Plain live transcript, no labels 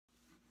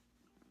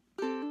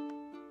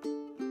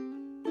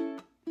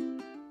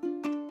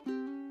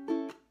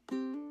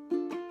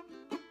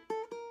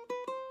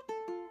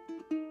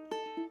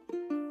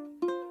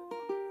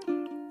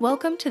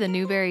Welcome to the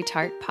Newbery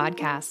Tart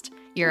Podcast.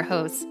 Your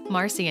hosts,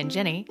 Marcy and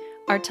Jenny,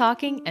 are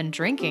talking and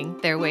drinking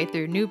their way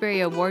through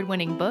Newbery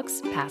Award-winning books,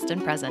 past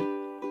and present.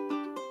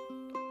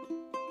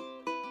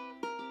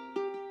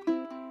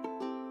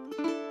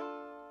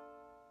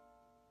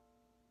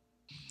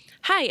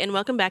 Hi, and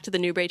welcome back to the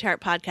Newbery Tart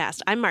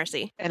Podcast. I'm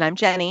Marcy. And I'm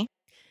Jenny.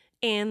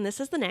 And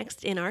this is the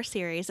next in our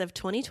series of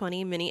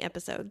 2020 mini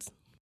episodes.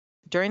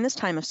 During this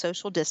time of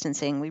social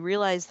distancing, we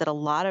realized that a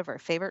lot of our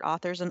favorite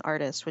authors and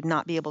artists would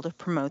not be able to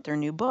promote their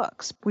new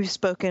books. We've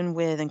spoken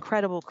with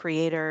incredible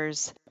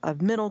creators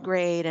of middle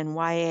grade and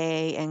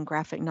YA and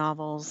graphic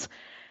novels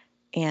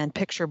and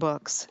picture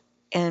books,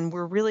 and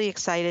we're really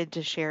excited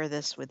to share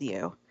this with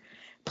you.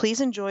 Please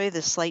enjoy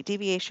this slight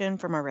deviation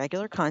from our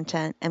regular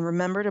content, and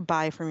remember to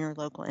buy from your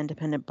local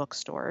independent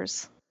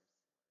bookstores.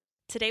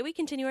 Today we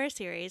continue our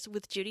series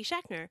with Judy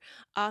Schachner,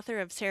 author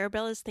of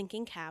Cerebella's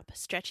Thinking Cap,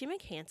 Stretchy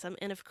McHandsome,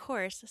 and of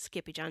course,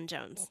 Skippy John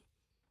Jones.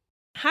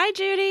 Hi,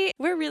 Judy.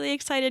 We're really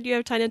excited you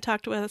have time to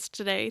talk to us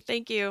today.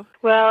 Thank you.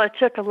 Well, it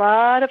took a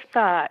lot of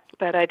thought,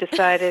 but I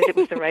decided it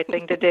was the right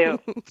thing to do.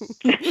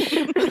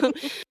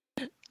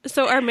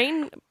 So our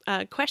main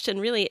question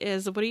really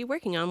is, what are you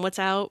working on? What's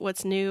out?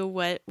 What's new?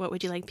 What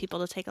would you like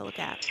people to take a look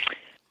at?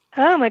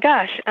 Oh my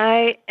gosh,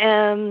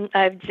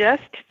 I've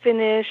just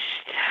finished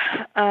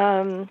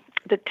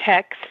the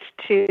text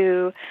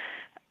to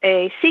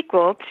a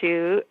sequel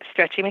to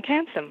Stretchy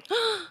McHandsome.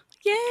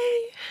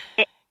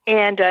 Yay!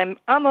 And I'm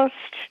almost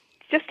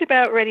just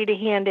about ready to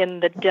hand in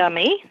the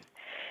dummy.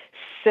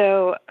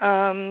 So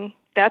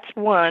that's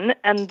one.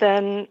 And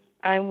then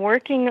I'm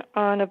working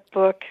on a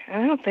book.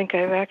 I don't think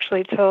I've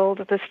actually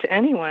told this to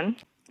anyone,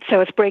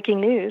 so it's breaking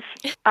news.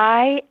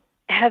 I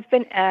have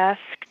been asked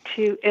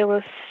to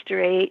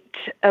illustrate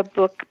a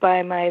book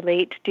by my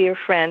late dear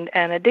friend,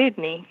 Anna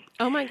Dudney.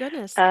 Oh, my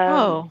goodness.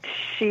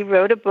 She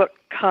wrote a book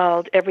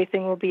called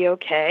Everything Will Be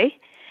Okay,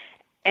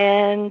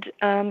 and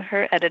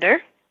her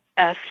editor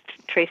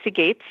Tracy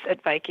Gates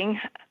at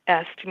Viking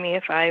asked me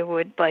if I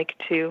would like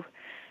to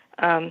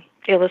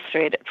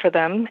illustrate it for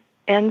them.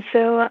 And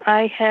so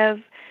I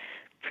have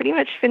pretty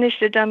much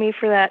finished a dummy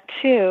for that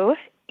too,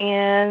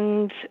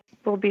 and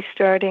we'll be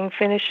starting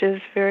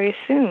finishes very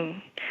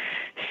soon.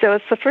 So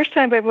it's the first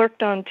time I've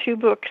worked on two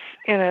books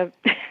in a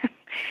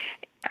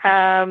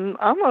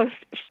almost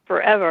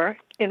forever,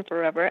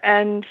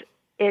 and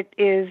it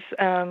is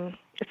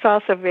it's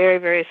also very,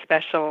 very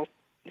special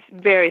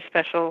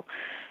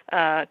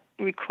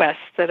requests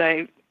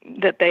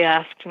that they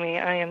asked me.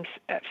 I am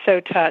so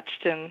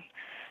touched, and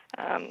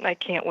I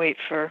can't wait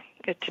for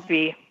it to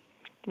be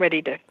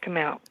ready to come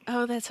out.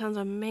 Oh, that sounds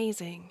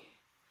amazing.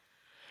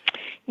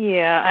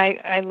 Yeah,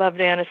 I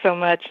loved Anna so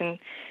much, and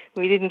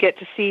we didn't get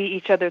to see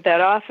each other that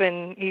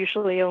often,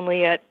 usually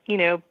only at,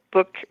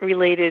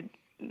 book-related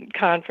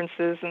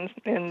conferences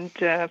and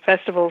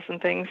festivals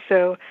and things.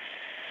 So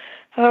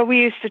we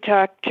used to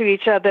talk to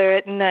each other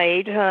at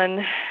night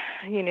online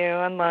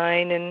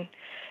and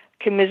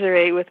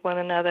commiserate with one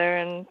another,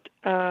 and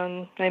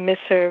I miss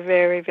her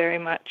very, very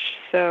much.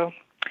 So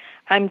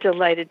I'm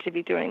delighted to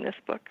be doing this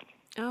book.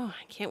 Oh,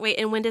 I can't wait.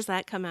 And when does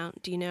that come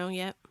out? Do you know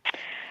yet?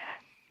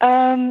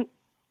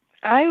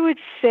 I would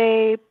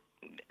say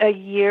a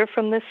year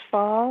from this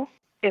fall,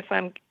 if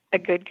I'm a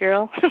good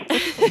girl.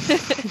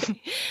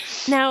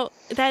 Now,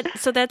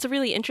 that's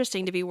really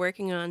interesting to be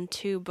working on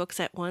two books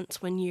at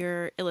once when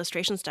your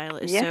illustration style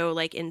is so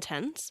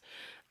intense.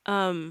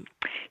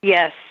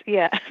 Yes,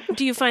 yeah.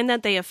 Do you find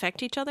that they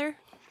affect each other?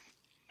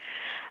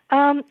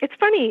 It's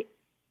funny.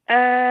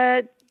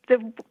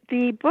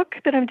 The book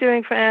that I'm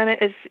doing for Anna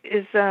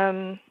is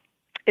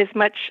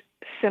much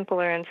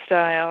simpler in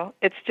style.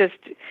 It's just,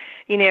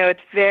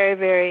 it's very,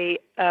 very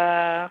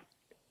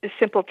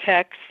simple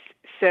text.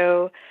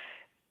 So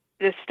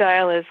the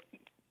style is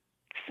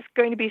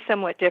going to be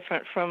somewhat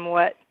different from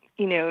what,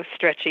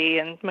 Stretchy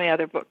and my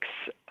other books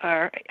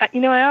are. I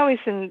always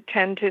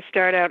intend to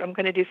start out, I'm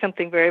going to do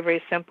something very,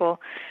 very simple,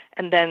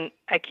 and then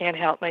I can't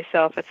help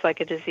myself. It's like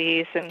a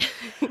disease, and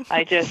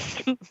I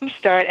just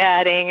start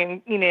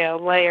adding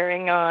and,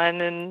 layering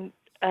on, and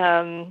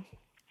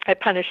I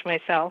punish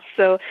myself.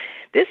 So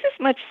this is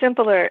much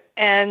simpler,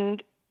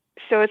 and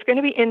so it's going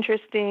to be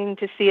interesting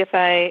to see if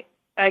I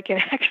can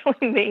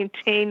actually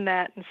maintain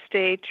that and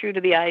stay true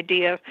to the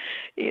idea,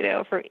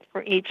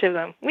 for each of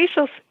them. We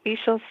shall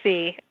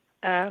see.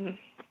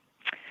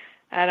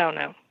 I don't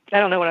know. I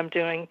don't know what I'm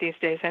doing these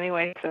days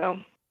anyway. So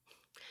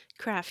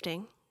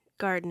crafting,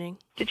 gardening.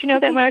 Did you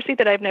know that, Marcy,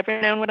 that I've never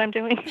known what I'm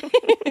doing?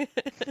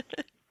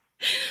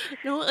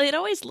 No, it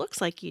always looks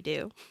like you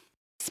do.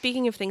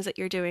 Speaking of things that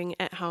you're doing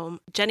at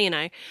home, Jenny and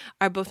I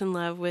are both in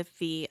love with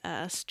the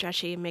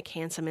Stretchy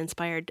McHandsome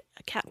inspired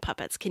cat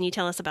puppets. Can you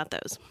tell us about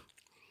those?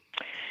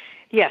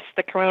 Yes,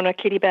 the Corona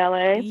Kitty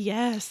Ballet.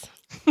 Yes.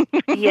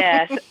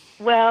 Yes.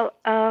 Well,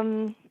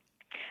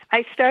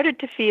 I started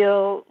to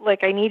feel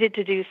like I needed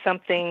to do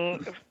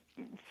something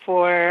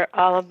for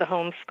all of the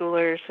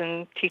homeschoolers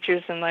and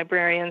teachers and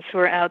librarians who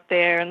are out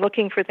there and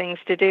looking for things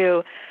to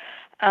do,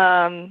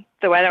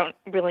 though I don't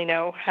really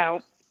know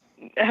how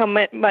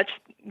much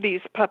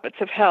these puppets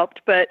have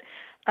helped. But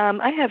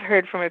I have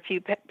heard from a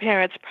few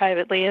parents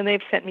privately, and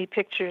they've sent me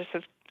pictures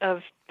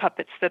of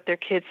puppets that their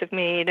kids have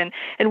made.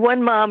 And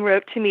one mom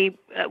wrote to me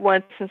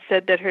once and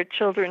said that her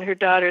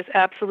daughters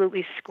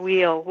absolutely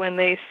squeal when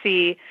they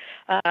see,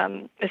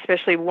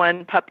 especially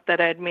one pup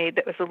that I'd made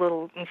that was a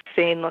little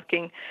insane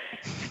looking.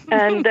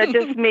 And that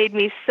just made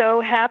me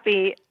so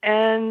happy.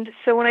 And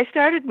so when I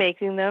started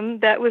making them,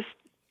 that was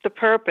the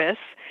purpose.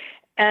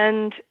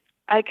 And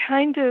I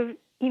kind of,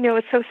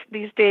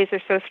 these days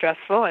are so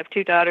stressful. I have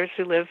two daughters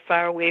who live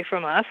far away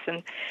from us,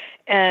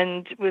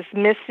 and was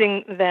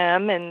missing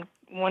them and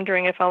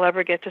wondering if I'll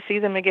ever get to see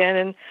them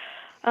again.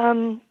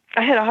 And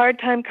I had a hard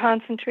time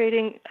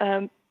concentrating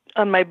on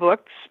my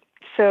books,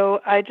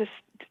 so I just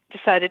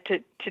decided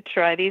to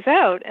try these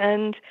out.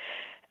 And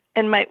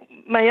my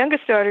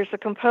youngest daughter's a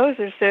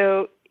composer,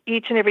 so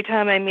each and every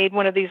time I made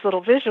one of these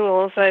little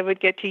visuals, I would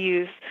get to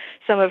use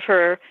some of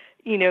her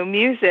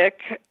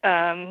music,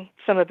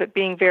 some of it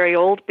being very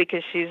old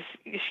because she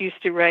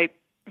used to write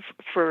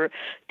for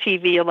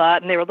TV a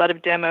lot, and there were a lot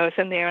of demos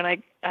in there,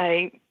 and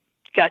I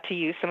got to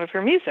use some of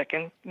her music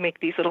and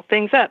make these little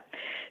things up.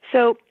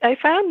 So I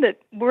found that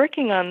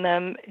working on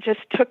them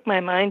just took my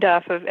mind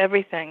off of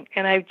everything,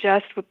 and I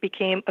just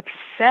became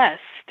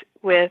obsessed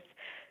with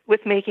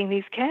making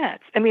these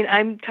cats. I mean,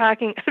 I'm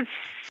talking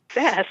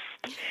obsessed.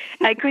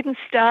 I couldn't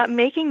stop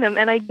making them,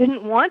 and I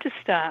didn't want to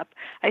stop.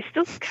 I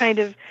still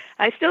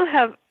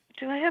have,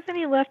 do I have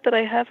any left that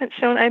I haven't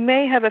shown? I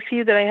may have a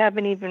few that I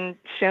haven't even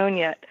shown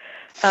yet.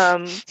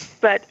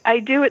 But I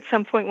do at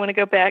some point want to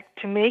go back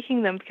to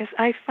making them because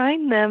I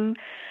find them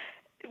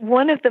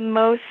one of the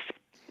most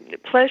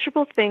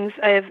pleasurable things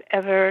I have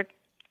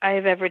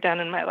ever done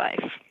in my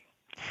life.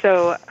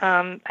 So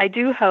I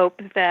do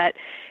hope that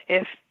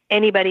if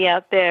anybody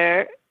out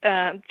there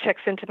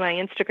checks into my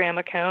Instagram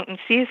account and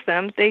sees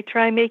them, they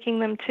try making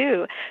them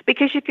too,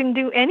 because you can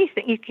do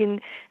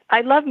anything. I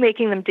love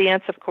making them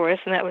dance, of course,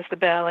 and that was the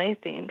ballet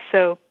theme.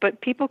 So,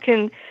 but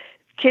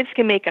kids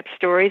can make up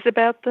stories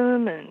about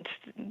them, and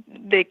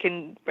they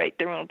can write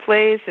their own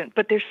plays,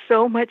 but they're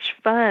so much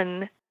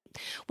fun.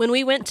 When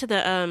we went to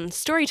the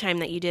story time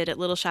that you did at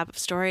Little Shop of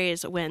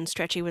Stories when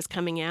Stretchy was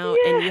coming out,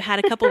 and you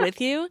had a couple with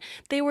you,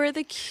 they were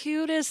the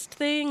cutest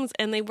things,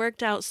 and they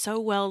worked out so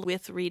well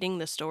with reading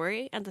the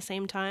story at the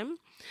same time.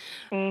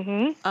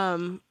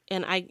 Mm-hmm.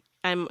 And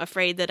I'm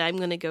afraid that I'm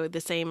going to go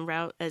the same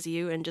route as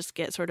you and just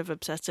get sort of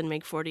obsessed and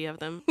make 40 of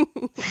them.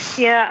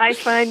 Yeah, I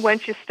find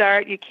once you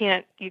start, you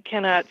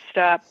cannot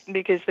stop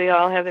because they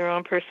all have their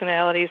own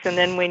personalities. And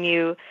then when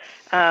you,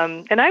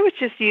 and I was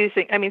just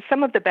using,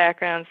 some of the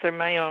backgrounds are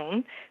my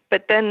own,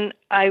 but then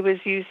I was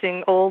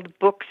using old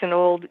books and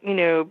old,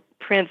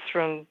 prints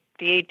from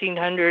the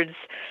 1800s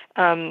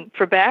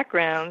for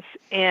backgrounds,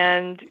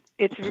 and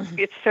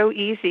it's so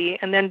easy.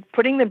 And then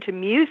putting them to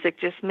music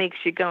just makes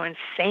you go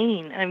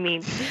insane. I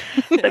mean,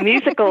 the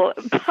musical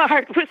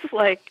part was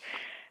like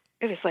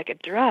a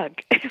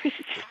drug.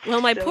 Well,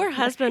 my poor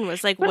husband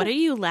was like, "What are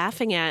you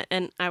laughing at?"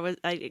 And I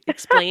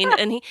explained,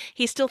 and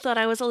he still thought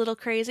I was a little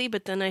crazy.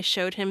 But then I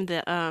showed him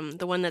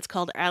the one that's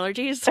called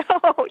Allergies.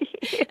 Oh,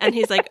 yeah. And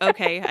he's like,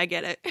 "Okay, I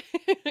get it."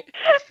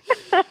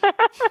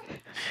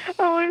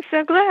 Oh, I'm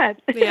so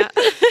glad. Yeah.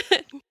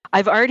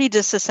 I've already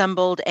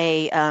disassembled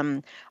a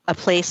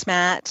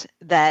placemat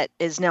that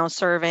is now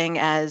serving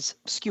as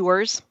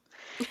skewers.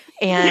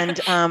 And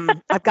I'm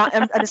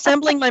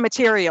assembling my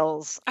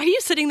materials. Are you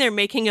sitting there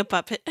making a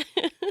puppet?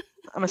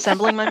 I'm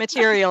assembling my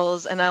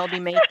materials, and I'll be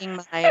making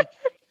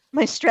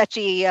my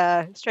stretchy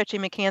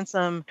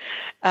McHandsome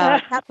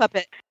cat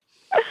puppet.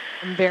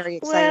 I'm very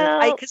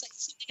excited because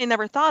something I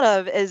never thought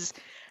of is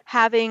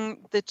having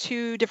the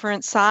two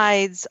different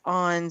sides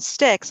on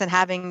sticks and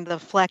having the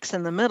flex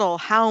in the middle.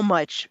 How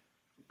much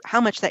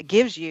that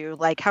gives you,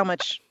 like how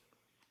much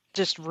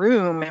just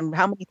room and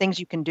how many things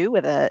you can do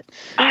with it.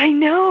 I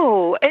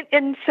know.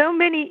 And so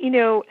many,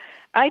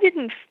 I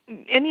didn't,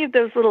 any of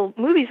those little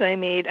movies I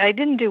made, I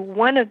didn't do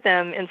one of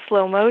them in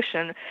slow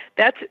motion.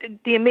 That's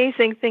the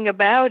amazing thing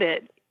about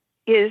it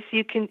is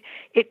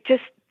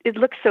it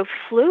looks so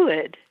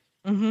fluid.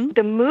 Mm-hmm.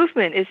 The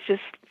movement is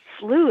just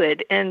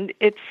fluid. And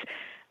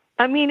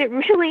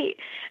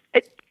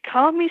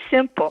call me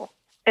simple,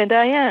 and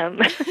I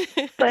am,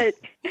 but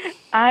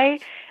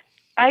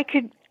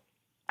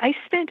I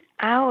spent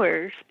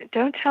hours.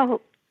 Don't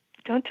tell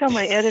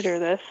my editor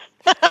this,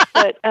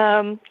 but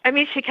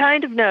she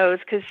kind of knows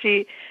because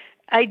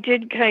I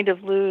did kind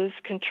of lose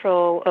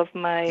control of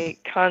my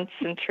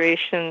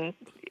concentration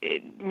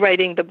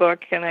writing the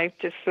book, and I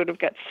just sort of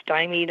got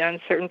stymied in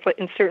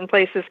certain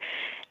places,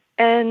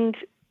 and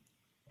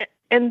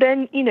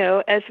then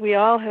as we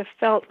all have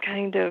felt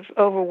kind of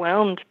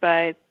overwhelmed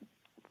by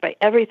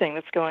everything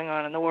that's going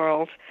on in the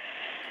world.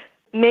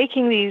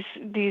 Making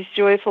these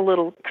joyful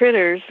little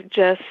critters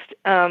just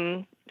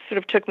sort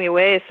of took me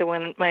away. So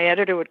when my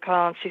editor would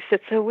call and she said,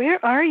 "So where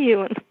are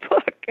you in the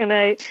book?" And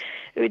I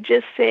would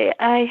just say,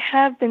 "I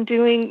have been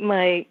doing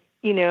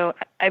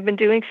I've been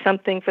doing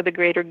something for the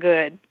greater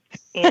good."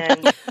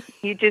 And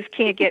you just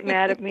can't get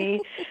mad at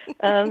me.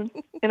 And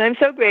I'm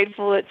so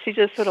grateful that she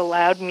just sort of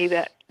allowed me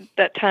that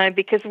time,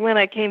 because when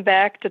I came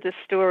back to the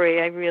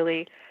story, I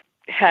really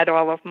had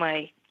all of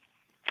my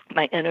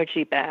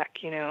energy back.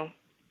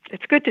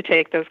 It's good to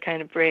take those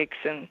kind of breaks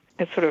and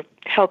sort of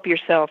help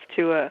yourself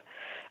to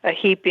a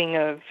heaping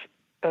of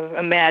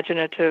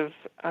imaginative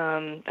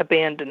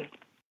abandon.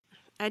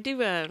 I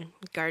do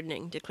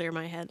gardening to clear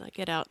my head. I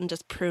get out and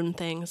just prune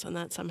things, and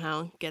that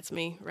somehow gets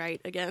me right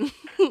again.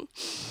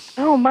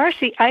 Oh,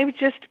 Marcy, I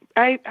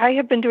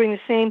have been doing the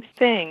same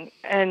thing,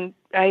 and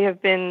I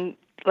have been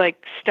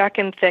like stuck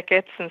in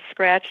thickets and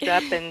scratched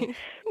up and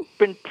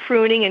been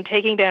pruning and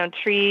taking down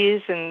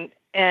trees, and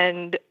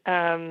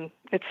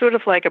it's sort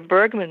of like a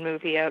Bergman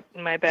movie out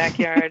in my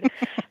backyard.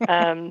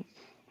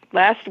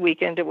 Last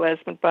weekend it was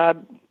when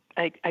Bob,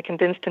 I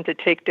convinced him to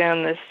take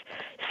down this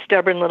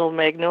stubborn little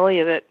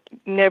magnolia that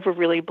never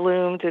really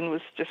bloomed and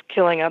was just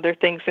killing other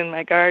things in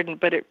my garden.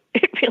 But it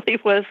really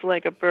was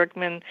like a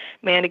Bergman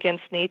man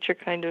against nature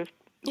kind of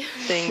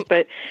thing.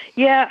 But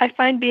yeah, I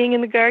find being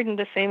in the garden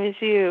the same as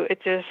you.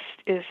 It just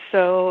is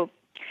so,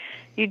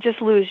 you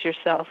just lose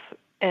yourself.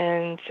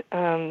 And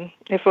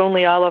if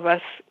only all of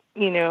us,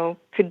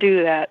 could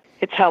do that,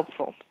 it's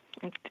helpful.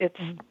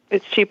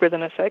 It's cheaper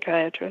than a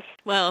psychiatrist.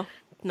 Well,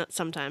 not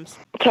sometimes.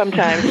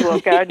 Sometimes, well,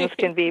 gardens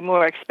can be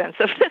more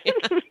expensive.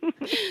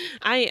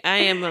 I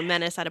am a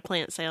menace at a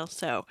plant sale,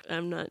 so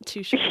I'm not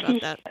too sure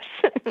about that.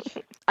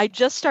 I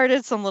just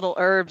started some little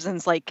herbs in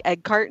like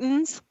egg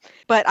cartons,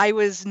 but I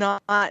was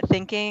not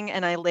thinking,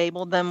 and I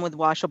labeled them with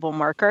washable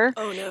marker.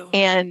 Oh, no.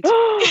 And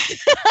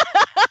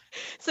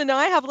so now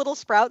I have little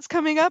sprouts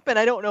coming up, and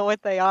I don't know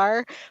what they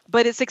are,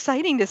 but it's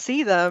exciting to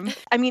see them.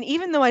 I mean,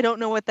 even though I don't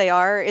know what they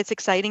are, it's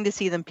exciting to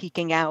see them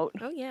peeking out.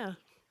 Oh, yeah.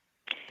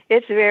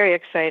 It's very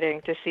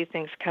exciting to see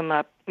things come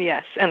up,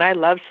 yes. And I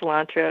love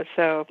cilantro,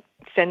 so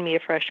send me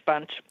a fresh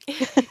bunch.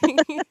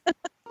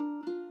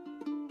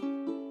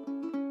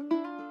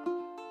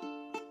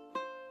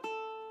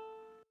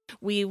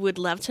 We would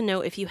love to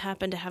know if you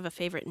happen to have a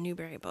favorite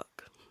Newbery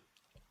book.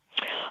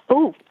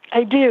 Oh,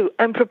 I do.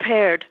 I'm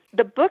prepared.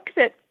 The book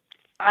that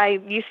I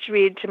used to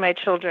read to my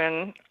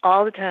children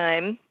all the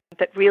time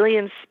that really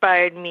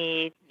inspired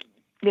me,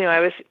 I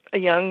was a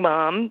young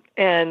mom,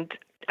 and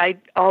I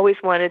always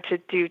wanted to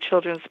do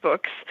children's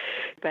books,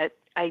 but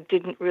I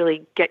didn't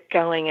really get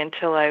going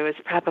until I was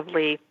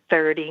probably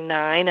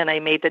 39, and I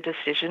made the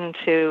decision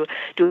to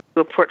do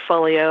a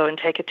portfolio and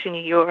take it to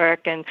New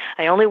York, and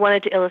I only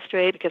wanted to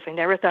illustrate because I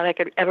never thought I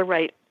could ever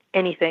write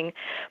anything.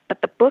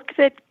 But the book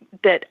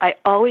that I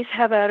always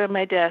have out on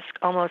my desk,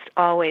 almost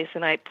always,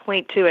 and I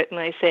point to it and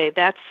I say,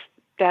 that's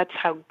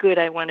how good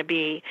I want to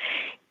be,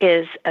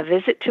 is A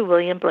Visit to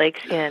William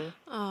Blake's Inn.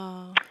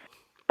 Oh.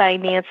 By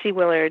Nancy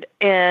Willard,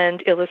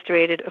 and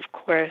illustrated, of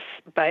course,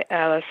 by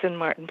Alison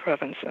Martin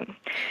Provenson.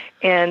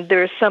 And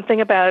there's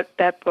something about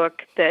that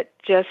book that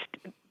just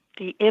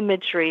the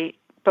imagery,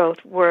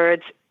 both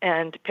words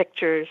and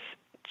pictures,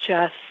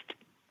 just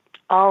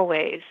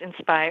always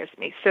inspires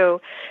me. So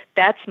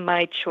that's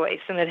my choice,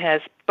 and it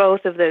has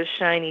both of those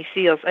shiny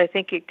seals. I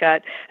think it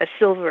got a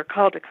silver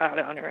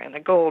Caldecott on her and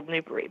a gold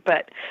Newbery,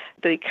 but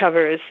the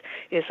cover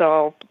is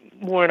all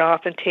worn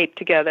off and taped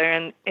together,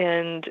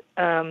 and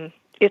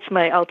it's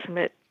my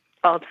ultimate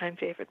all-time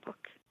favorite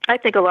book. I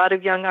think a lot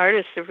of young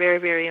artists are very,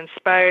 very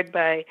inspired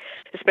by,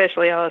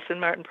 especially Alison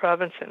Martin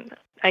Provenson.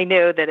 I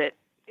know that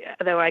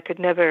though I could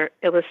never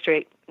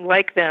illustrate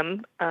like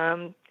them,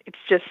 it's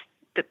just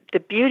the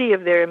beauty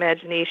of their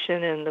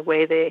imagination and the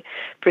way they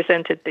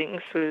presented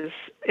things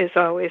is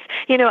always,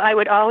 I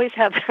would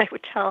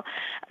tell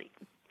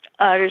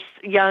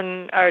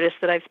young artists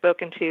that I've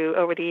spoken to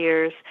over the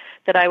years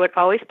that I would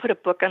always put a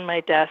book on my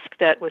desk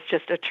that was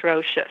just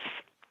atrocious.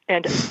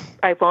 And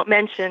I won't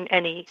mention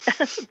any,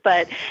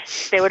 but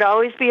there would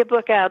always be a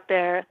book out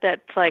there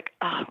that's like,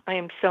 oh, I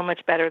am so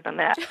much better than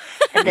that.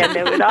 And then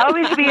there would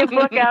always be a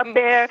book out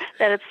there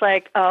that it's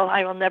like, oh,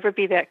 I will never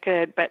be that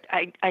good, but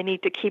I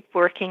need to keep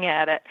working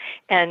at it.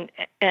 And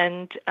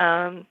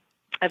A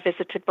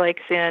Visit to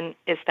Blake's Inn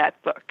is that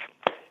book.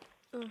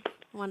 Oh,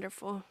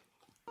 wonderful.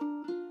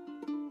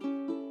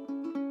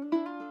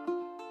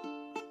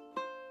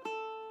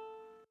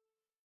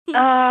 Oh,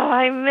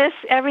 I miss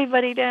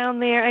everybody down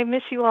there. I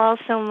miss you all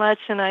so much,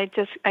 and I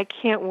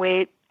can't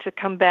wait to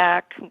come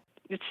back.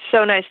 It's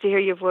so nice to hear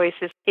your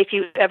voices. If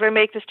you ever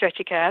make the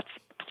Stretchy Cats,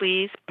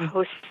 please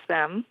post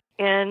them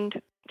and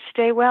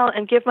stay well,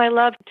 and give my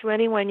love to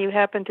anyone you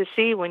happen to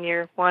see when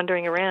you're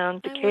wandering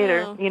around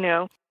Decatur,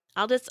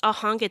 I'll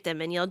honk at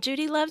them and yell,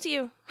 Judy loves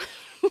you.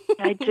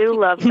 I do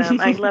love them.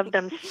 I love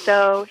them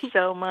so,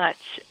 so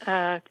much.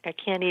 I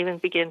can't even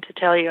begin to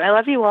tell you. I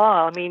love you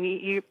all. I mean,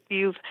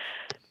 you've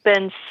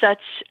been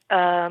such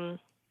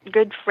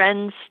good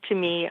friends to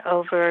me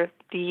over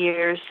the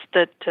years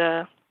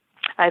that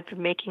I've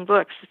been making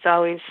books.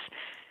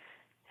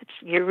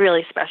 You're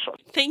really special.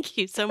 Thank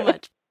you so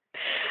much.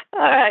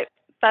 All right.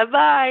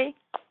 Bye-bye.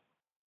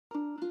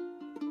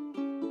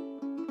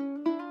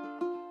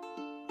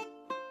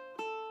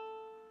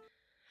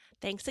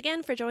 Thanks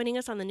again for joining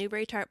us on the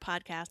Newbery Tart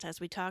podcast as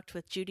we talked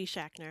with Judy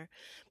Schachner.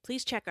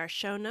 Please check our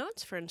show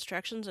notes for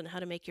instructions on how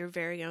to make your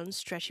very own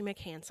Stretchy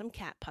McHandsome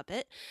cat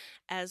puppet,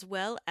 as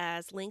well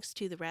as links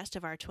to the rest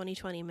of our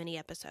 2020 mini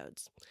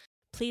episodes.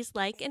 Please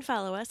like and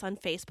follow us on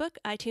Facebook,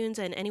 iTunes,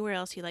 and anywhere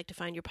else you like to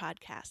find your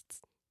podcasts.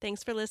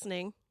 Thanks for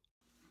listening.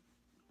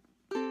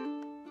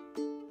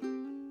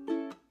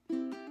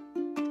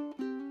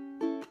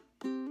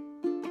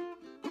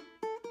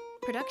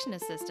 Production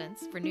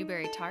assistance for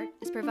Newbery Tart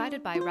is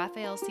provided by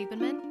Raphael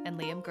Siebenman and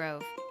Liam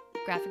Grove.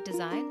 Graphic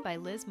design by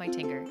Liz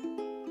Meitinger.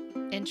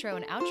 Intro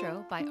and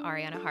outro by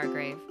Ariana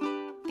Hargrave.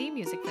 Theme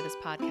music for this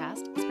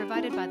podcast is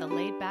provided by the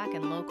laid-back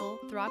and local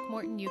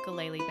Throckmorton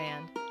Ukulele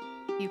Band.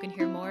 You can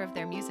hear more of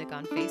their music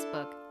on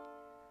Facebook.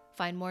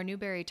 Find more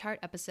Newbery Tart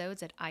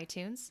episodes at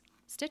iTunes,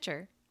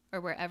 Stitcher,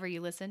 or wherever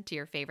you listen to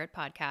your favorite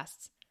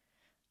podcasts.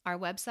 Our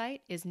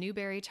website is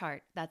Newbery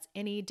Tart. That's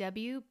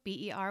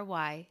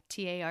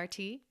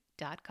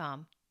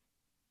NEWBERYTART.com.